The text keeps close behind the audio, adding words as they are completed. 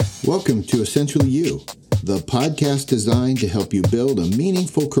Welcome to Essentially You, the podcast designed to help you build a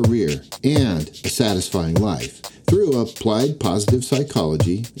meaningful career and a satisfying life through applied positive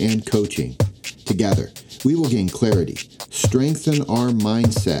psychology and coaching. Together, we will gain clarity, strengthen our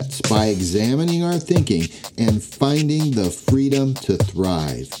mindsets by examining our thinking and finding the freedom to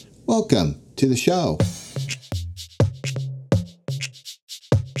thrive. Welcome to the show.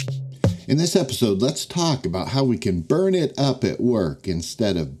 In this episode, let's talk about how we can burn it up at work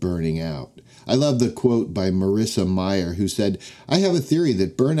instead of burning out. I love the quote by Marissa Meyer, who said, "I have a theory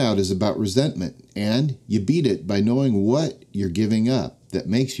that burnout is about resentment, and you beat it by knowing what you're giving up that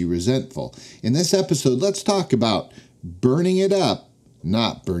makes you resentful." In this episode, let's talk about burning it up,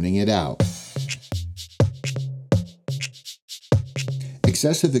 not burning it out.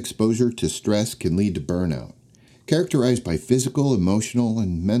 Excessive exposure to stress can lead to burnout, characterized by physical, emotional,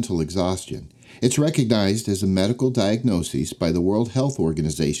 and mental exhaustion. It's recognized as a medical diagnosis by the World Health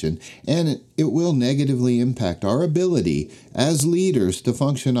Organization, and it will negatively impact our ability as leaders to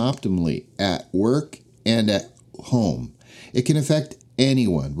function optimally at work and at home. It can affect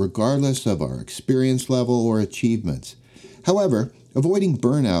anyone, regardless of our experience level or achievements. However, avoiding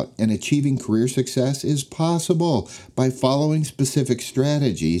burnout and achieving career success is possible by following specific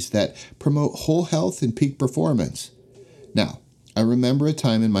strategies that promote whole health and peak performance. Now, I remember a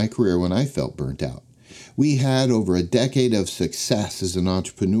time in my career when I felt burnt out. We had over a decade of success as an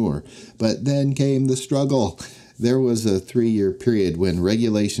entrepreneur, but then came the struggle. There was a 3-year period when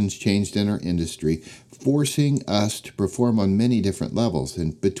regulations changed in our industry, forcing us to perform on many different levels.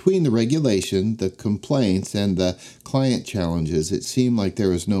 And between the regulation, the complaints, and the client challenges, it seemed like there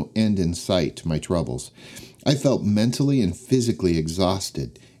was no end in sight to my troubles. I felt mentally and physically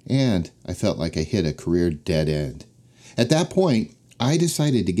exhausted, and I felt like I hit a career dead end. At that point, I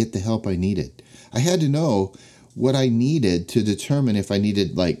decided to get the help I needed. I had to know what I needed to determine if I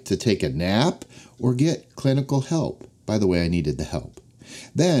needed to take a nap or get clinical help. By the way, I needed the help.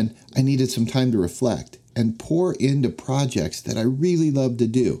 Then I needed some time to reflect and pour into projects that I really loved to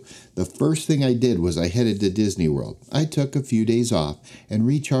do. The first thing I did was I headed to Disney World. I took a few days off and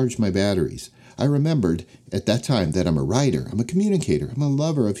recharged my batteries. I remembered at that time that I'm a writer, I'm a communicator, I'm a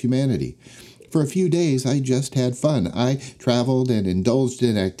lover of humanity. For a few days, I just had fun. I traveled and indulged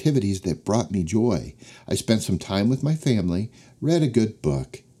in activities that brought me joy. I spent some time with my family, read a good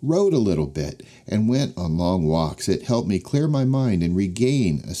book, wrote a little bit, and went on long walks. It helped me clear my mind and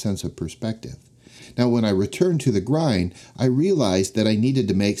regain a sense of perspective. Now, when I returned to the grind, I realized that I needed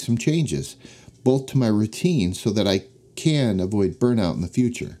to make some changes, both to my routine so that I can avoid burnout in the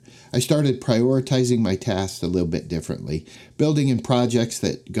future. I started prioritizing my tasks a little bit differently, building in projects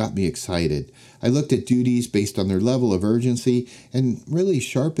that got me excited. I looked at duties based on their level of urgency and really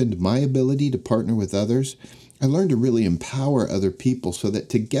sharpened my ability to partner with others. I learned to really empower other people so that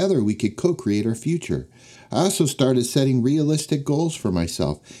together we could co-create our future. I also started setting realistic goals for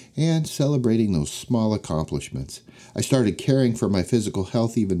myself and celebrating those small accomplishments. I started caring for my physical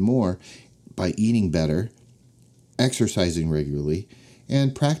health even more by eating better, exercising regularly,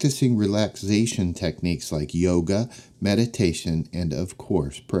 and practicing relaxation techniques like yoga, meditation, and of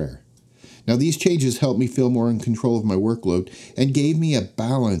course, prayer. Now, these changes helped me feel more in control of my workload and gave me a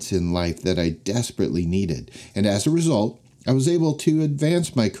balance in life that I desperately needed. And as a result, I was able to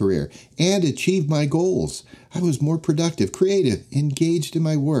advance my career and achieve my goals. I was more productive, creative, engaged in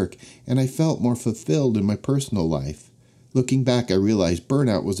my work, and I felt more fulfilled in my personal life. Looking back, I realized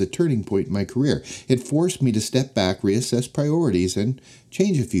burnout was a turning point in my career. It forced me to step back, reassess priorities, and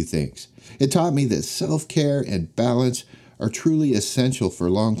change a few things. It taught me that self-care and balance are truly essential for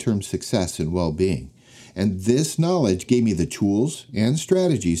long-term success and well-being. And this knowledge gave me the tools and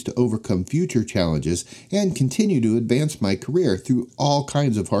strategies to overcome future challenges and continue to advance my career through all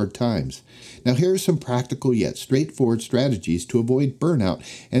kinds of hard times. Now, here are some practical yet straightforward strategies to avoid burnout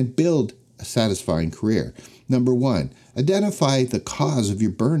and build a satisfying career. Number 1, identify the cause of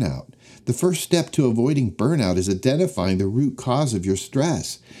your burnout. The first step to avoiding burnout is identifying the root cause of your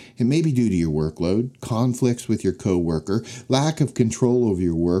stress. It may be due to your workload, conflicts with your coworker, lack of control over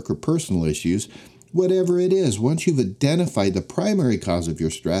your work, or personal issues. Whatever it is, once you've identified the primary cause of your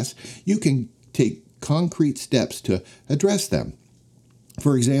stress, you can take concrete steps to address them.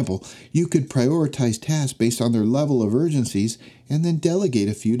 For example, you could prioritize tasks based on their level of urgencies and then delegate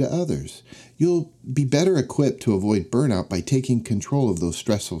a few to others. You'll be better equipped to avoid burnout by taking control of those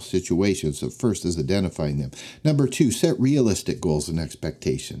stressful situations. So first is identifying them. Number 2, set realistic goals and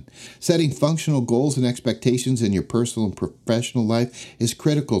expectations. Setting functional goals and expectations in your personal and professional life is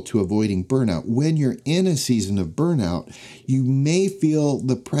critical to avoiding burnout. When you're in a season of burnout, you may feel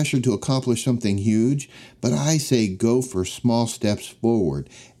the pressure to accomplish something huge, but I say go for small steps forward.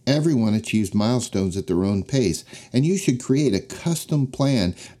 Everyone achieves milestones at their own pace, and you should create a custom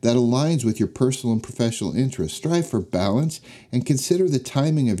plan that aligns with your personal and professional interests. Strive for balance and consider the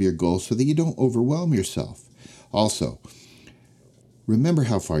timing of your goals so that you don't overwhelm yourself. Also, remember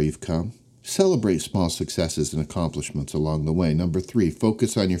how far you've come. Celebrate small successes and accomplishments along the way. Number 3,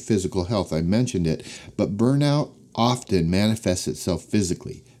 focus on your physical health. I mentioned it, but burnout often manifests itself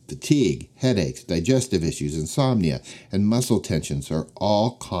physically. Fatigue, headaches, digestive issues, insomnia, and muscle tensions are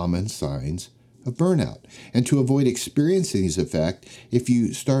all common signs of burnout. And to avoid experiencing these effects, if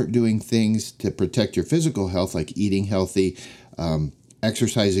you start doing things to protect your physical health, like eating healthy,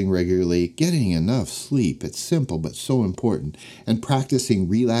 exercising regularly, getting enough sleep, it's simple but so important, and practicing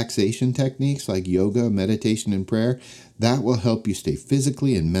relaxation techniques like yoga, meditation, and prayer, that will help you stay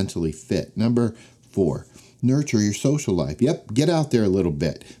physically and mentally fit. Number 4, nurture your social life. Yep, get out there a little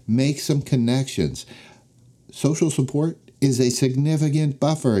bit. Make some connections. Social support is a significant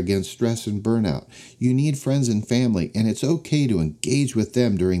buffer against stress and burnout. You need friends and family, and it's okay to engage with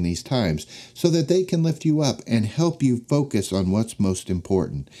them during these times so that they can lift you up and help you focus on what's most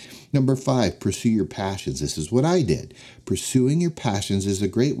important. Number 5, pursue your passions. This is what I did. Pursuing your passions is a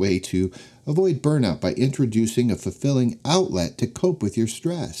great way to avoid burnout by introducing a fulfilling outlet to cope with your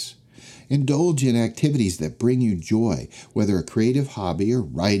stress. Indulge in activities that bring you joy, whether a creative hobby or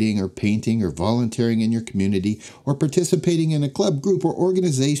writing or painting or volunteering in your community or participating in a club, group, or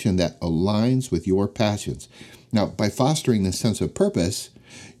organization that aligns with your passions. Now, by fostering this sense of purpose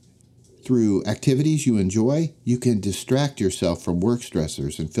through activities you enjoy, you can distract yourself from work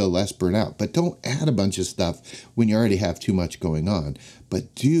stressors and feel less burnout. But don't add a bunch of stuff when you already have too much going on.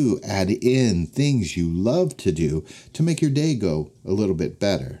 But do add in things you love to do to make your day go a little bit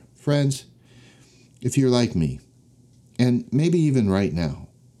better. Friends, if you're like me, and maybe even right now,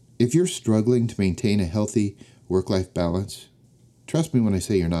 if you're struggling to maintain a healthy work-life balance, trust me when I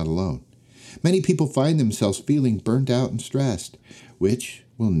say you're not alone. Many people find themselves feeling burnt out and stressed, which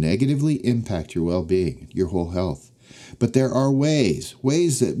will negatively impact your well-being, your whole health. But there are ways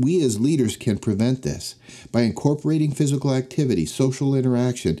that we as leaders can prevent this. By incorporating physical activity, social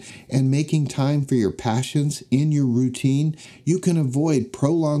interaction, and making time for your passions in your routine, you can avoid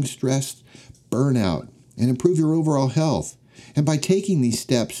prolonged stress, burnout, and improve your overall health. And by taking these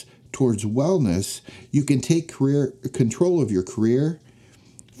steps towards wellness, you can take control of your career,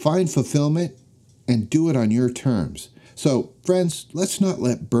 find fulfillment, and do it on your terms. So, friends, let's not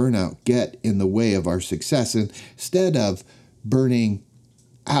let burnout get in the way of our success. Instead of burning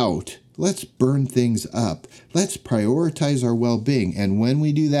out, let's burn things up. Let's prioritize our well-being. And when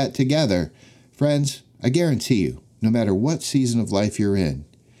we do that together, friends, I guarantee you, no matter what season of life you're in,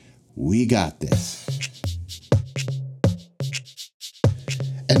 we got this.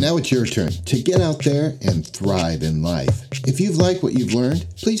 And now it's your turn to get out there and thrive in life. If you've liked what you've learned,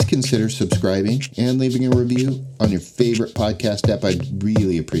 please consider subscribing and leaving a review on your favorite podcast app. I'd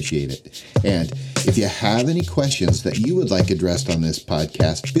really appreciate it. And if you have any questions that you would like addressed on this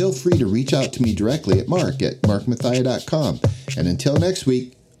podcast, feel free to reach out to me directly at mark@markmathia.com. And until next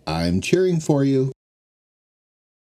week, I'm cheering for you.